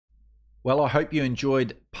Well, I hope you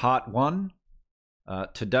enjoyed part one.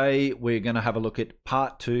 Today, we're going to have a look at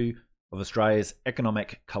part two of Australia's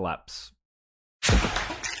economic collapse.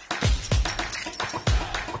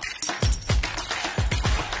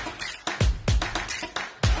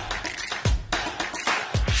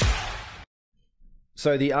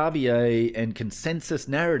 So the RBA and consensus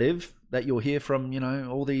narrative that you'll hear from,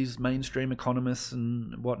 all these mainstream economists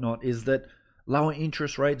and whatnot is that lower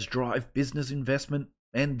interest rates drive business investment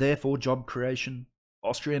and therefore job creation.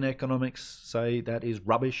 Austrian economics say that is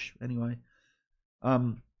rubbish anyway.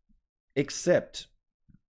 Except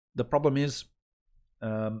the problem is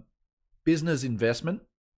business investment,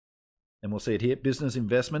 and we'll see it here, business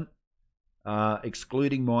investment,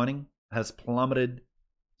 excluding mining, has plummeted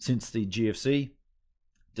since the GFC,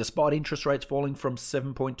 despite interest rates falling from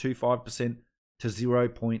 7.25% to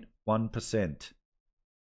 0.1%.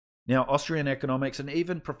 Now, Austrian economics and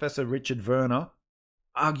even Professor Richard Werner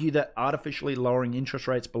argue that artificially lowering interest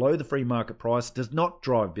rates below the free market price does not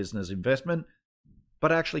drive business investment,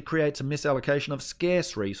 but actually creates a misallocation of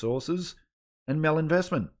scarce resources and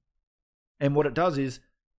malinvestment. And what it does is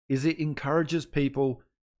it encourages people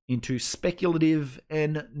into speculative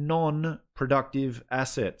and non-productive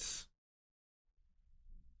assets.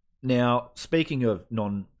 Now, speaking of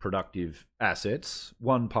non-productive assets,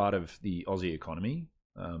 one part of the Aussie economy,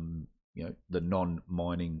 the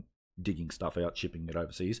non-mining, digging stuff out, shipping it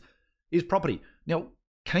overseas, is property. Now,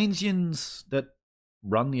 Keynesians that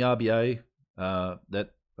run the RBA, that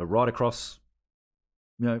are right across,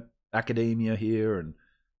 academia here, and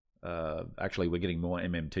actually we're getting more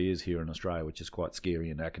MMTs here in Australia, which is quite scary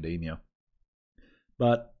in academia.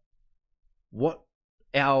 But what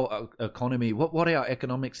our economy, what our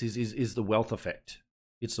economics is the wealth effect.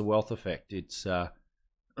 It's the wealth effect. It's, you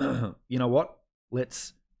know what?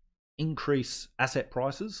 Let's increase asset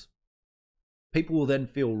prices. People will then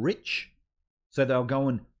feel rich, so they'll go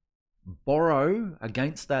and borrow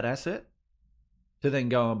against that asset to then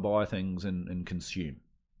go and buy things and consume.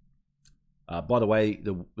 By the way,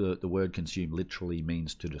 the word consume literally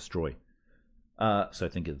means to destroy. So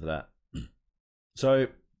think of that. So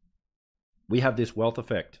we have this wealth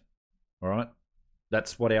effect, all right?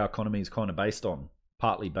 That's what our economy is kind of based on,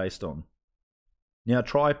 partly based on. Now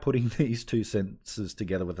try putting these two sentences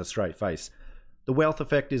together with a straight face. The wealth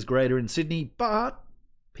effect is greater in Sydney, but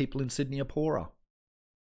people in Sydney are poorer.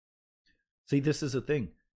 See, this is the thing,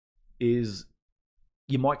 is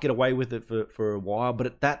you might get away with it for a while,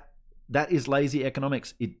 but that is lazy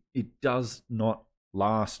economics. It does not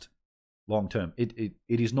last long term. It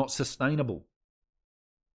is not sustainable.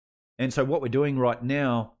 And so what we're doing right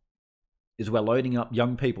now is we're loading up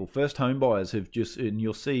young people. First home buyers have just, and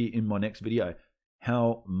you'll see in my next video,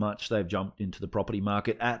 how much they've jumped into the property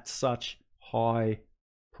market at such high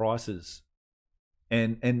prices.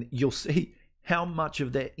 And you'll see how much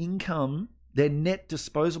of their income, their net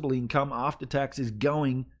disposable income after tax, is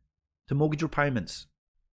going to mortgage repayments.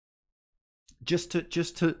 Just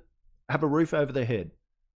to have a roof over their head.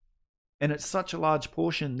 And it's such a large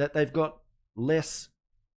portion that they've got less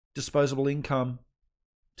disposable income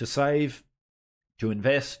to save, to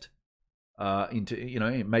invest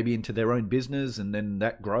into, maybe into their own business, and then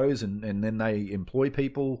that grows, and then they employ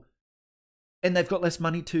people, and they've got less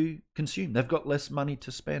money to consume. They've got less money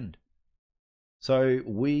to spend. So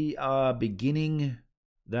we are beginning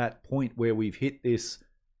that point where we've hit this,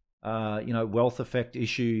 wealth effect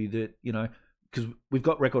issue that, because we've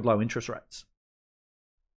got record low interest rates.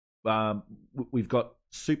 We've got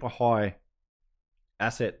super high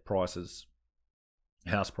asset prices,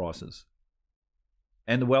 house prices,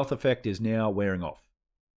 and the wealth effect is now wearing off.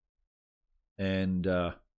 And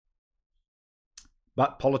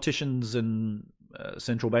but politicians and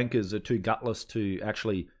central bankers are too gutless to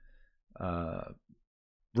actually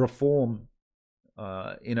reform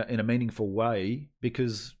in a meaningful way,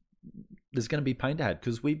 because there's going to be pain to have,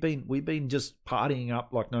 because we've been just partying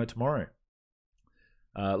up like no tomorrow,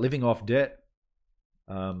 living off debt.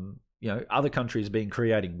 Other countries have been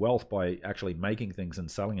creating wealth by actually making things and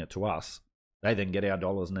selling it to us. They then get our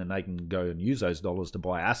dollars, and then they can go and use those dollars to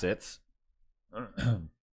buy assets.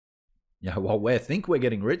 While we think we're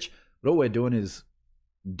getting rich, but all we're doing is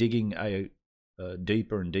digging a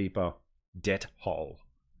deeper and deeper debt hole.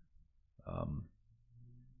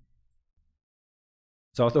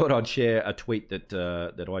 So I thought I'd share a tweet that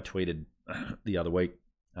I tweeted the other week.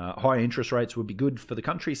 High interest rates would be good for the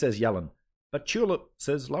country, says Yellen. But Tulip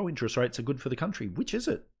says low interest rates are good for the country. Which is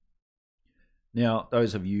it? Now,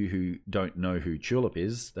 those of you who don't know who Tulip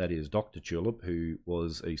is, that is Dr. Tulip, who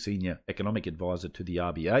was a senior economic advisor to the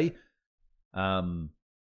RBA.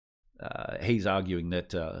 he's arguing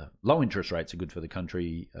that low interest rates are good for the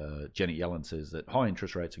country. Janet Yellen says that high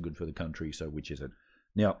interest rates are good for the country. So which is it?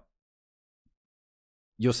 Now,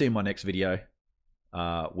 you'll see in my next video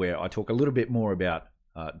where I talk a little bit more about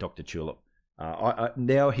Dr. Tulip.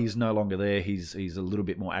 Now he's no longer there. He's a little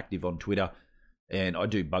bit more active on Twitter, and I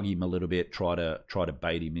do bug him a little bit, try to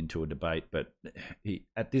bait him into a debate. But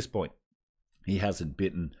at this point, he hasn't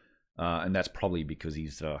bitten, and that's probably because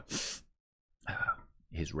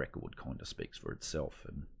his record kind of speaks for itself,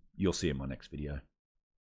 and you'll see in my next video.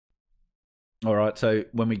 All right, so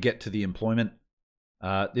when we get to the employment,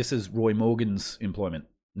 this is Roy Morgan's employment.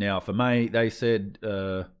 Now, for May, they said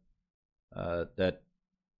that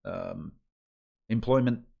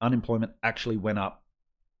unemployment actually went up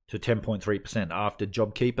to 10.3% after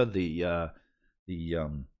JobKeeper, the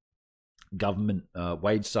government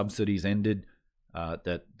wage subsidies ended.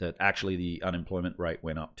 That actually the unemployment rate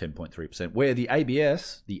went up 10.3%. Where the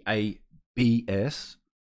ABS, and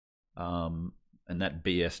that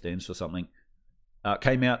BS stands for something,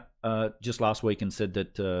 came out just last week and said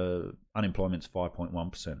that unemployment's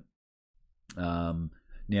 5.1%.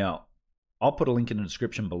 Now, I'll put a link in the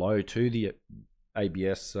description below to the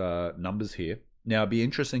ABS numbers here. Now, it'd be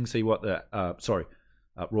interesting to see what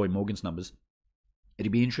Roy Morgan's numbers.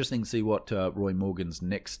 It'd be interesting to see what Roy Morgan's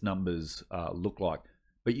next numbers look like.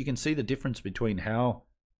 But you can see the difference between how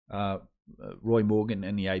Roy Morgan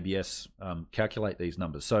and the ABS calculate these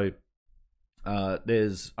numbers. So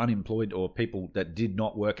there's unemployed or people that did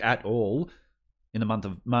not work at all in the month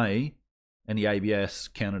of May, and the ABS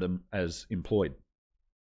counted them as employed.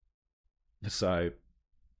 So,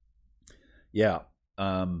 yeah.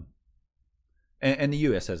 And the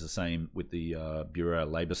US has the same with the Bureau of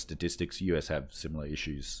Labor Statistics. The US have similar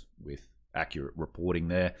issues with accurate reporting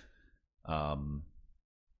there.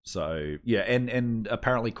 So, yeah, and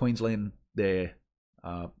apparently Queensland there,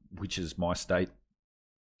 which is my state,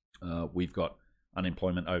 we've got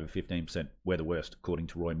unemployment over 15%. We're the worst, according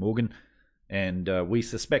to Roy Morgan. And we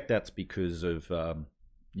suspect that's because of,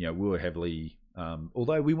 we were heavily,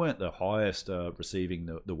 although we weren't the highest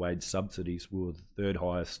receiving the wage subsidies, we were the third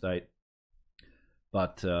highest state.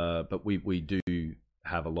 But we do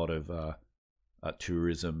have a lot of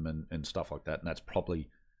tourism and stuff like that, and that's probably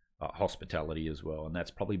hospitality as well, and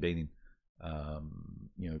that's probably been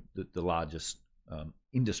the largest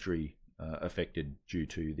industry affected due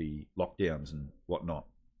to the lockdowns and whatnot.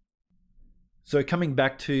 So coming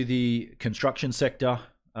back to the construction sector,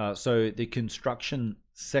 so the construction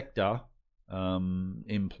sector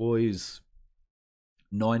employs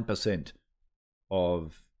 9%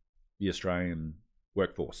 of the Australian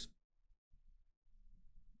workforce.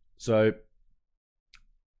 So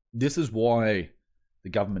this is why the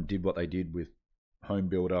government did what they did with Home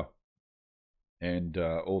Builder and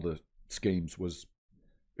all the schemes.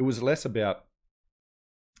 It was less about,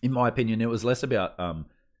 in my opinion, it was less about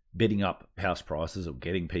bidding up house prices or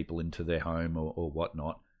getting people into their home or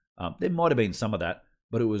whatnot. There might have been some of that,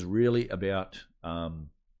 but it was really about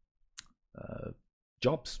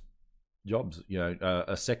jobs.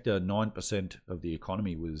 A sector 9% of the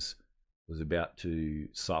economy was about to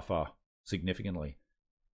suffer significantly.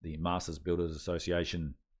 The Masters Builders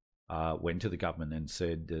Association went to the government and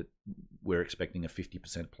said that we're expecting a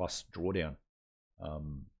 50% plus drawdown,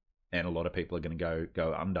 and a lot of people are going to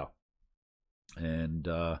go under. And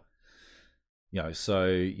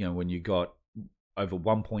when you got over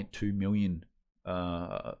 1.2 million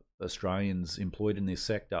Australians employed in this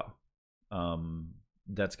sector,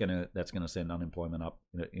 that's gonna send unemployment up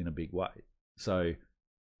in a big way. So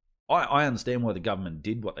I understand why the government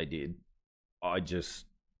did what they did.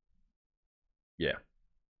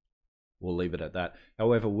 We'll leave it at that.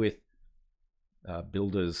 However, with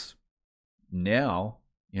builders now,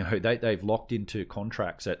 they've locked into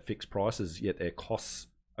contracts at fixed prices, yet their costs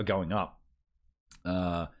are going up.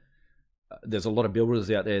 There's a lot of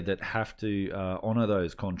builders out there that have to honour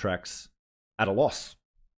those contracts at a loss.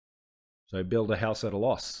 So build a house at a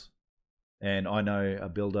loss. And I know a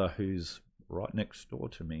builder who's right next door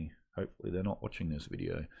to me. Hopefully they're not watching this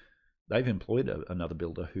video. They've employed another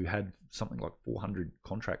builder who had something like 400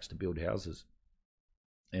 contracts to build houses.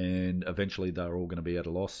 And eventually they're all going to be at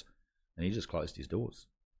a loss. And he just closed his doors.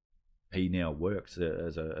 He now works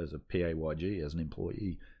as a PAYG, as an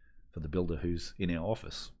employee for the builder who's in our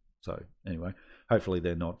office. So anyway, hopefully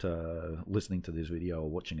they're not listening to this video or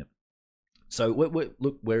watching it. So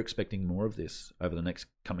we're expecting more of this over the next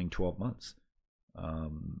coming 12 months.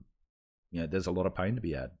 There's a lot of pain to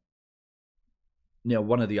be had. Now,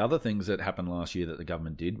 one of the other things that happened last year that the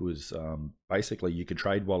government did was basically you could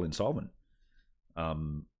trade while insolvent.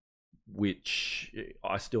 which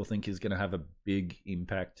I still think is going to have a big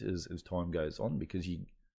impact as time goes on, because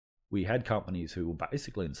we had companies who were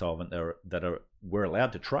basically insolvent were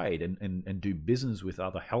allowed to trade and do business with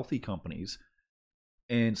other healthy companies.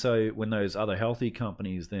 And so when those other healthy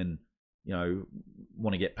companies then,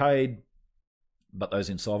 want to get paid, but those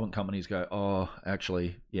insolvent companies go, oh,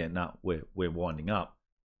 actually, yeah, no, we're winding up,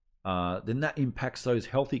 then that impacts those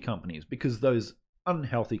healthy companies, because those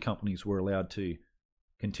unhealthy companies were allowed to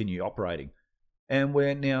continue operating. And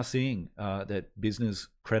we're now seeing that business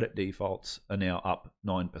credit defaults are now up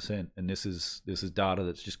 9%, and this is data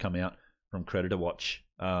that's just come out from Creditor Watch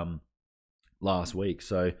last week.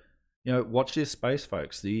 So, watch this space,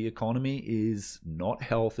 folks. The economy is not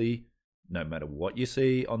healthy, no matter what you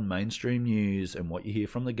see on mainstream news and what you hear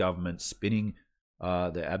from the government spinning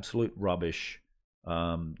the absolute rubbish.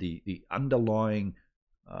 The underlying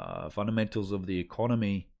fundamentals of the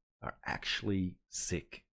economy are actually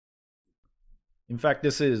sick. In fact,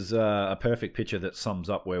 this is a perfect picture that sums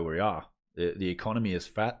up where we are. The economy is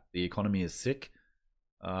fat, the economy is sick,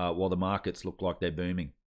 while the markets look like they're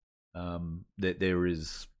booming.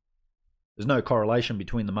 There's no correlation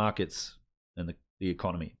between the markets and the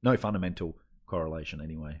economy. No fundamental correlation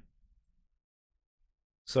anyway.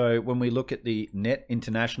 So when we look at the net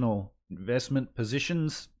international investment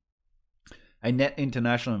positions, a net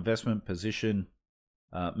international investment position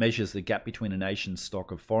measures the gap between a nation's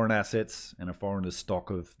stock of foreign assets and a foreigner's stock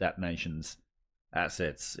of that nation's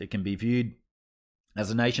assets. It can be viewed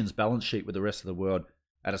as a nation's balance sheet with the rest of the world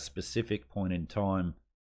at a specific point in time.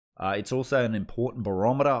 It's also an important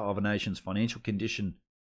barometer of a nation's financial condition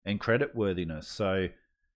and creditworthiness. So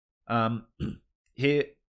here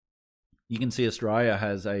you can see Australia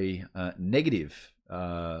has a negative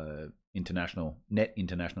net international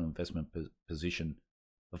investment position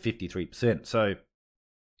of 53%. So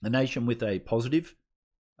a nation with a positive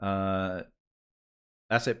asset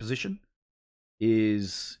position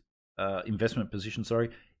is investment position,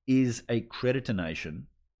 is a creditor nation,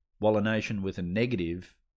 while a nation with a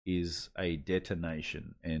negative is a debtor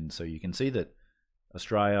nation. And so you can see that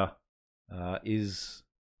Australia is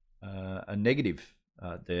a negative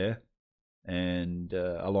there, and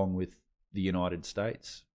along with the United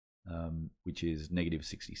States, which is negative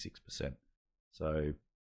 66%. So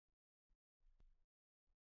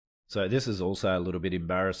this is also a little bit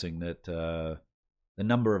embarrassing that the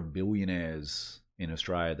number of billionaires in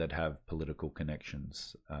Australia that have political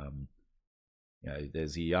connections.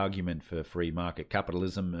 There's the argument for free market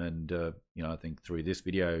capitalism, and I think through this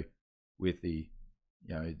video, with the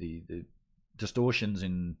distortions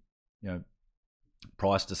in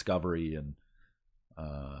price discovery and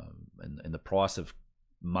the price of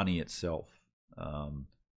money itself,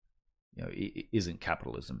 it isn't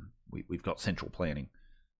capitalism. We've got central planning.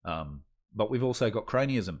 But we've also got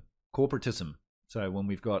cronyism, corporatism. So when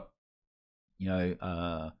we've got,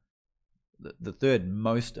 the third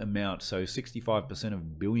most amount, so 65%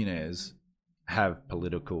 of billionaires have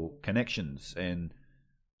political connections, and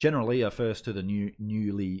generally are first to the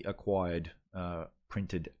newly acquired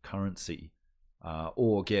printed currency,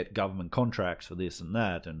 or get government contracts for this and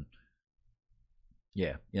that. And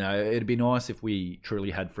yeah, it'd be nice if we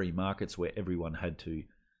truly had free markets where everyone had to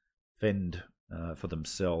fend for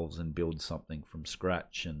themselves and build something from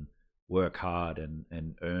scratch and work hard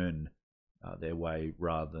and earn their way,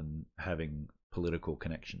 rather than having political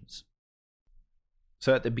connections.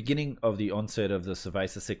 So at the beginning of the onset of the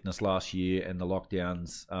cerveza sickness last year and the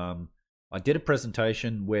lockdowns, I did a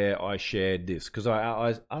presentation where I shared this, because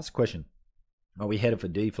I asked a question: are we headed for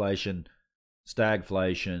deflation,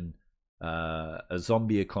 stagflation, a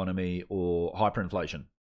zombie economy, or hyperinflation?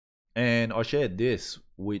 And I shared this,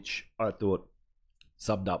 which I thought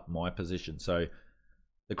summed up my position. So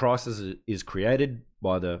the crisis is created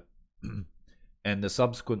by and the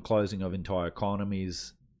subsequent closing of entire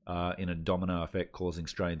economies in a domino effect, causing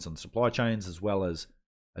strains on supply chains, as well as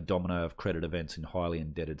a domino of credit events in highly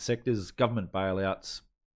indebted sectors, government bailouts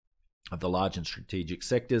of the large and strategic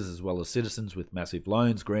sectors, as well as citizens with massive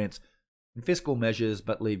loans, grants, and fiscal measures,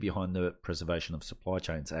 but leave behind the preservation of supply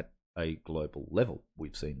chains at a global level.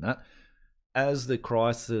 We've seen that. As the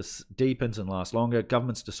crisis deepens and lasts longer,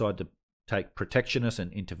 governments decide to take protectionist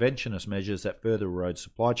and interventionist measures that further erode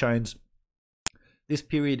supply chains. This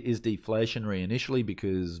period is deflationary initially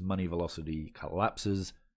because money velocity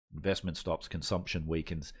collapses, investment stops, consumption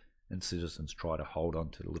weakens, and citizens try to hold on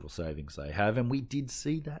to the little savings they have. And we did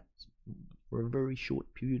see that for a very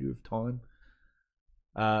short period of time.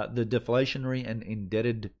 The deflationary and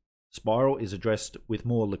indebted spiral is addressed with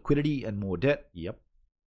more liquidity and more debt. Yep.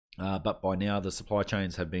 But by now, the supply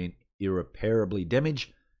chains have been irreparably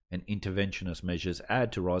damaged, and interventionist measures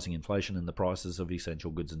add to rising inflation and the prices of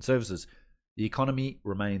essential goods and services. The economy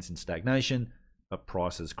remains in stagnation, but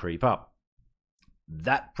prices creep up.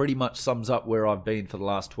 That pretty much sums up where I've been for the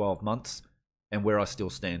last 12 months and where I still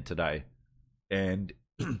stand today. And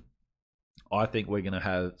I think we're going to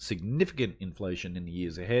have significant inflation in the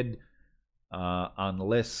years ahead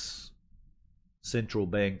unless central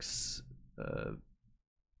banks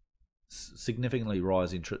significantly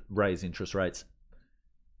raise interest rates.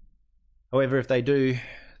 However, if they do,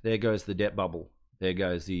 there goes the debt bubble. There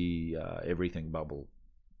goes the everything bubble.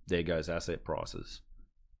 There goes asset prices.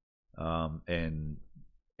 And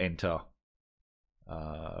enter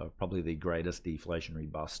probably the greatest deflationary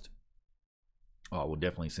bust. Oh, well,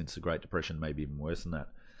 definitely since the Great Depression, maybe even worse than that.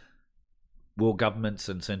 Will governments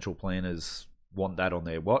and central planners want that on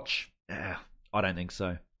their watch? I don't think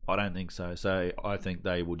so. So I think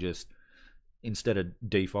they will just, instead of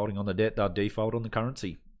defaulting on the debt, they'll default on the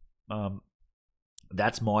currency.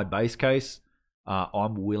 That's my base case.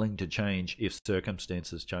 I'm willing to change if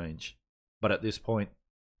circumstances change. But at this point,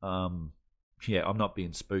 I'm not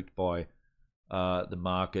being spooked by the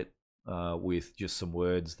market with just some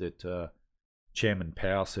words that Chairman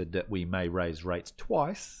Powell said that we may raise rates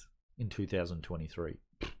twice in 2023.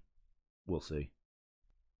 We'll see.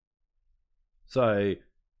 So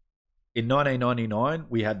in 1999,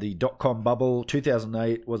 we had the dot-com bubble.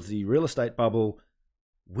 2008 was the real estate bubble.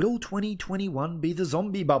 Will 2021 be the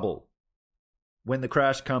zombie bubble? When the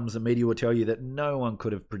crash comes, the media will tell you that no one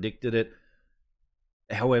could have predicted it.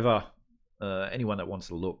 However, anyone that wants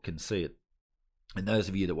to look can see it. And those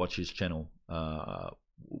of you that watch this channel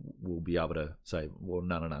will be able to say, well,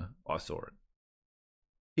 no, I saw it.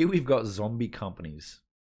 Here we've got zombie companies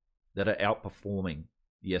that are outperforming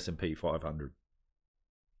the S&P 500.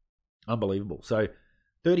 Unbelievable. So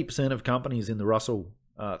 30% of companies in the Russell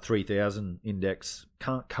 3000 index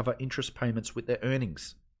can't cover interest payments with their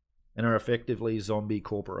earnings and are effectively zombie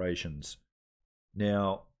corporations.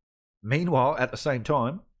 Now, meanwhile, at the same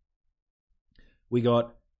time, we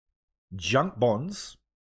got junk bonds,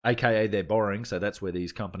 aka their borrowing, so that's where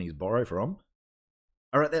these companies borrow from,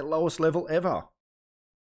 are at their lowest level ever.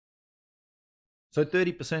 So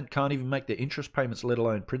 30% can't even make their interest payments, let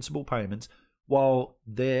alone principal payments, while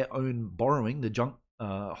their own borrowing, the junk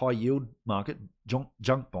high yield market,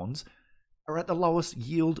 junk bonds, are at the lowest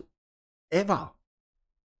yield ever.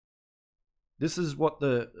 This is what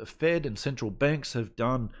the Fed and central banks have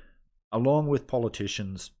done, along with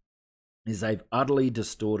politicians, is they've utterly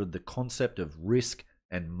distorted the concept of risk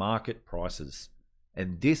and market prices.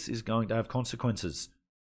 And this is going to have consequences.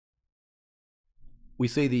 We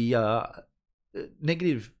see the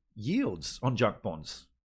negative yields on junk bonds.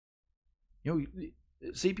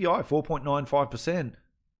 CPI 4.95%,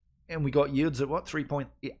 and we got yields at what,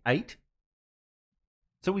 3.8?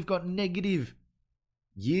 So we've got negative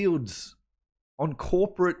yields on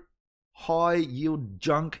corporate high yield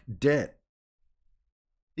junk debt.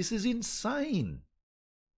 This is insane.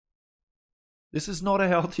 This is not a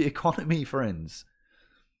healthy economy, friends.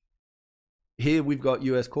 Here we've got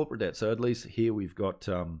US corporate debt, so at least here we've got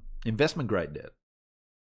investment grade debt.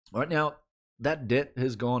 Right now, that debt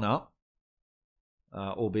has gone up,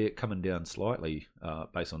 albeit coming down slightly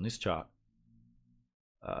based on this chart.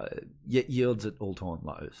 Yet yields at all-time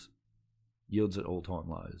lows.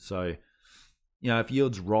 So, if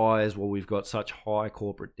yields rise while we've got such high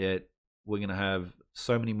corporate debt, we're going to have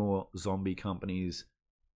so many more zombie companies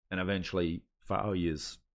and eventually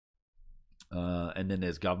failures. And then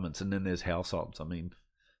there's governments, and then there's households. I mean,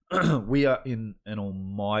 we are in an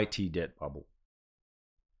almighty debt bubble.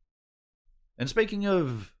 And speaking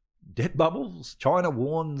of debt bubbles, China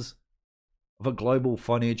warns of a global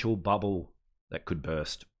financial bubble that could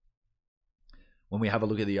burst. When we have a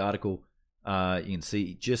look at the article, you can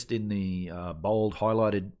see just in the bold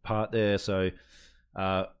highlighted part there. So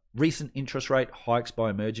recent interest rate hikes by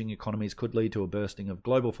emerging economies could lead to a bursting of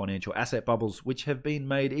global financial asset bubbles, which have been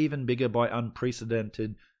made even bigger by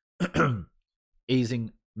unprecedented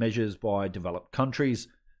easing measures by developed countries,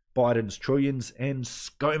 Biden's trillions, and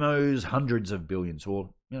ScoMo's hundreds of billions, or,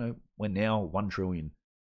 we're now 1 trillion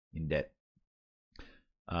in debt.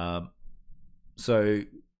 So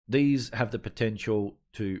these have the potential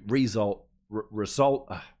to result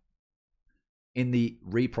in the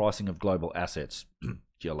repricing of global assets.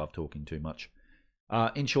 Gee, I love talking too much.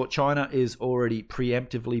 In short, China is already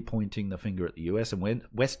preemptively pointing the finger at the US and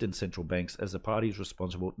Western central banks as the parties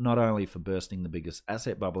responsible not only for bursting the biggest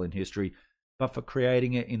asset bubble in history, but for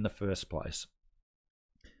creating it in the first place.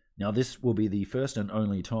 Now, this will be the first and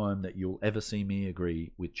only time that you'll ever see me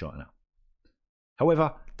agree with China.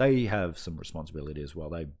 However, they have some responsibility as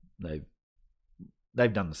well. They've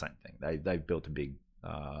they've done the same thing. They've built a big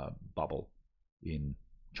bubble in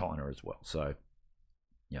China as well. So,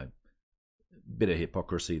 bit of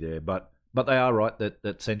hypocrisy there, but they are right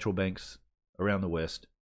that central banks around the West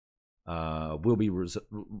will be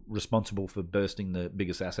responsible for bursting the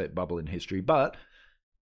biggest asset bubble in history, but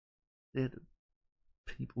they're the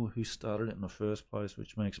people who started it in the first place,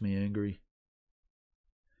 which makes me angry.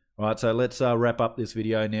 All right, so let's wrap up this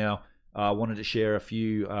video now. I wanted to share a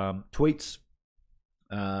few tweets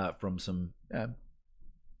from some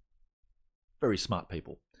very smart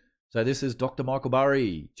people. So this is Dr. Michael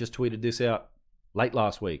Burry, just tweeted this out late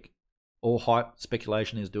last week. All hype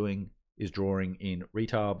speculation is drawing in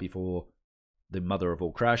retail before the mother of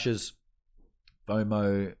all crashes.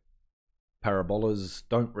 FOMO parabolas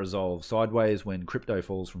don't resolve sideways when crypto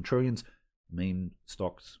falls from trillions. Meme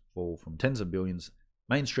stocks fall from tens of billions.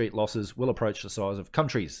 Main Street losses will approach the size of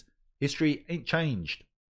countries. History ain't changed.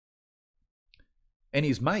 And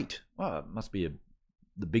his mate, well, it must be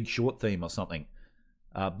the Big Short theme or something.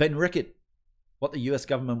 Ben Rickett, what the US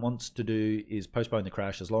government wants to do is postpone the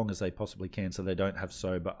crash as long as they possibly can so they don't have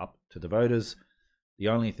sober up to the voters. The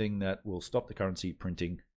only thing that will stop the currency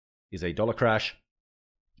printing is a dollar crash.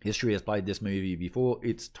 History has played this movie before.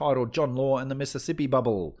 It's titled John Law and the Mississippi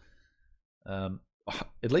Bubble.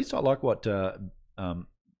 At least I like what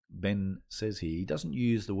Ben says here. He doesn't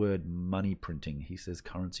use the word money printing. He says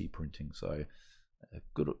currency printing. So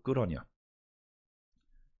good on you.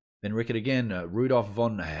 Ben Rickett again. Rudolf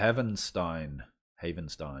von Havenstein.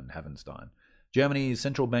 Germany's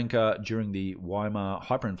central banker during the Weimar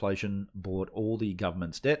hyperinflation bought all the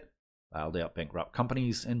government's debt, bailed out bankrupt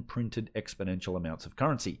companies, and printed exponential amounts of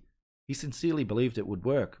currency. He sincerely believed it would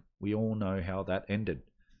work. We all know how that ended.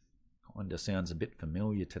 Kinda sounds a bit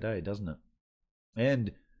familiar today, doesn't it?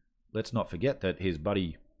 And let's not forget that his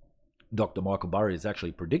buddy Dr. Michael Burry is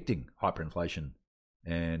actually predicting hyperinflation,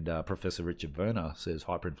 and Professor Richard Werner says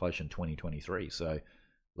hyperinflation 2023. So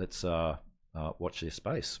let's watch this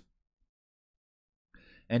space.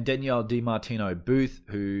 And Danielle DiMartino Booth,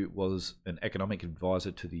 who was an economic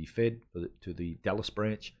advisor to the Fed, to the Dallas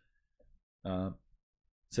branch,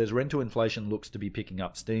 says rental inflation looks to be picking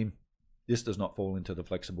up steam. This does not fall into the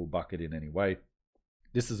flexible bucket in any way.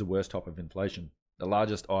 This is the worst type of inflation, the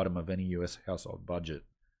largest item of any US household budget.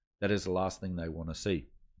 That is the last thing they want to see.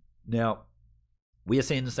 Now, we are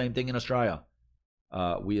seeing the same thing in Australia.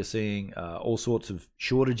 We are seeing all sorts of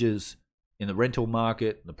shortages in the rental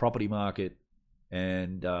market, the property market,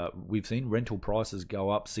 and we've seen rental prices go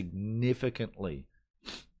up significantly.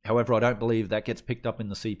 However, I don't believe that gets picked up in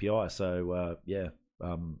the CPI. So,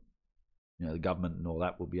 the government and all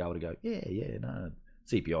that will be able to go, no,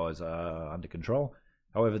 CPIs are under control.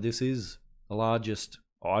 However, this is the largest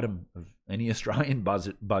item of any Australian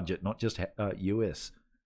budget, not just US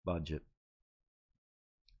budget.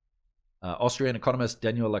 Austrian economist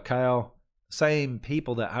Daniel Lacaille, same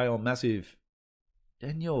people that hail massive.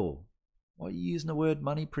 Daniel, why are you using the word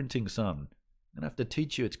money printing, son? I'm going to have to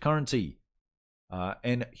teach you it's currency.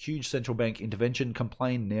 And huge central bank intervention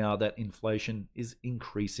complain now that inflation is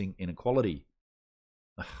increasing inequality.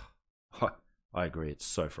 I agree, it's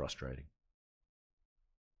so frustrating.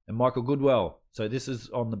 And Michael Goodwell, so this is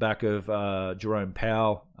on the back of Jerome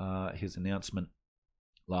Powell, his announcement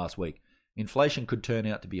last week. Inflation could turn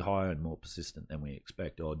out to be higher and more persistent than we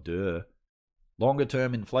expect. Oh, duh.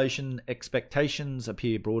 Longer-term inflation expectations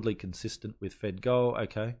appear broadly consistent with Fed goal.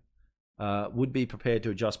 Okay. Would be prepared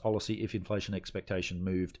to adjust policy if inflation expectation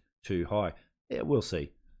moved too high. Yeah, we'll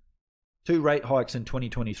see. 2 rate hikes in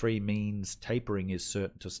 2023 means tapering is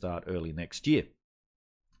certain to start early next year.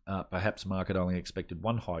 Perhaps market only expected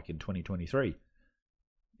 1 hike in 2023.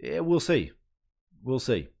 Yeah, we'll see. We'll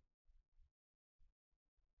see.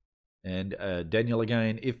 And Daniel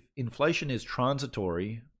again, if inflation is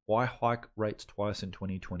transitory, why hike rates twice in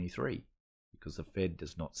 2023? Because the Fed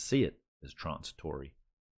does not see it as transitory.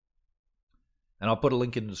 And I'll put a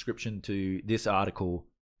link in the description to this article,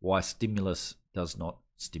 Why Stimulus Does Not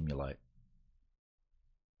Stimulate.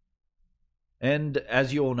 And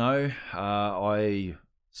as you all know, I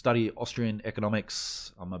study Austrian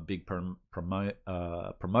economics. I'm a big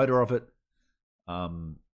promoter of it. I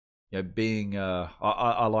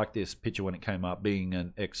like this picture when it came up, being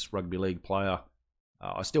an ex-rugby league player.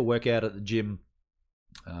 I still work out at the gym,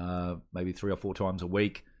 maybe 3 or 4 times a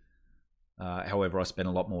week. However, I spend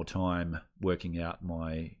a lot more time working out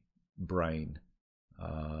my brain,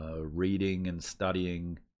 reading and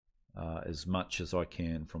studying as much as I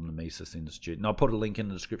can from the Mises Institute. And I'll put a link in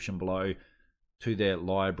the description below to their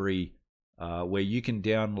library where you can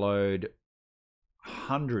download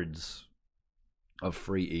hundreds of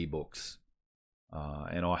free ebooks.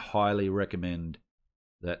 And I highly recommend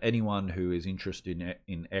that anyone who is interested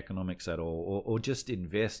in economics at all, or just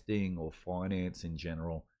investing or finance in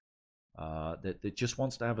general, that just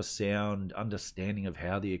wants to have a sound understanding of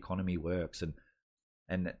how the economy works,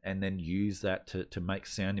 and then use that to make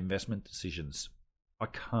sound investment decisions. I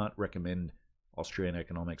can't recommend Austrian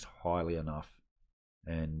economics highly enough.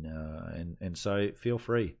 And so feel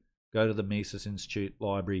free, go to the Mises Institute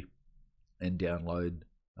library and download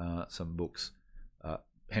some books.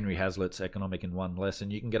 Henry Hazlitt's Economic in One Lesson.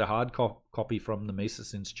 You can get a hard copy from the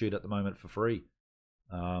Mises Institute at the moment for free.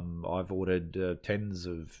 I've ordered tens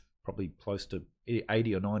of, probably close to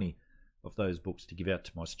 80 or 90 of those books to give out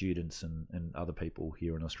to my students and other people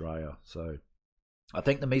here in Australia. So I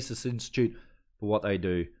thank the Mises Institute for what they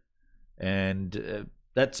do. And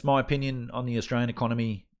that's my opinion on the Australian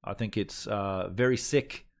economy. I think it's very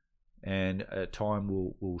sick, and time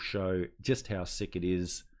will show just how sick it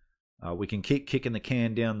is. We can keep kicking the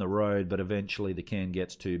can down the road, but eventually the can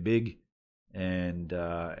gets too big, and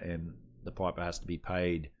the piper has to be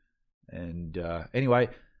paid. And anyway,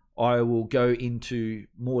 I will go into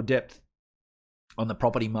more depth on the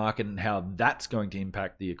property market and how that's going to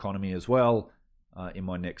impact the economy as well in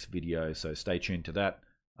my next video. So stay tuned to that.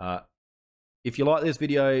 If you like this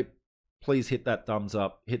video, please hit that thumbs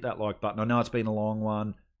up, hit that like button. I know it's been a long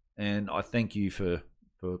one, and I thank you for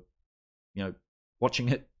watching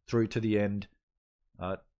it through to the end.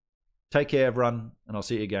 Take care, everyone, and I'll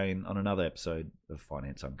see you again on another episode of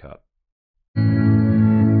Finance Uncut.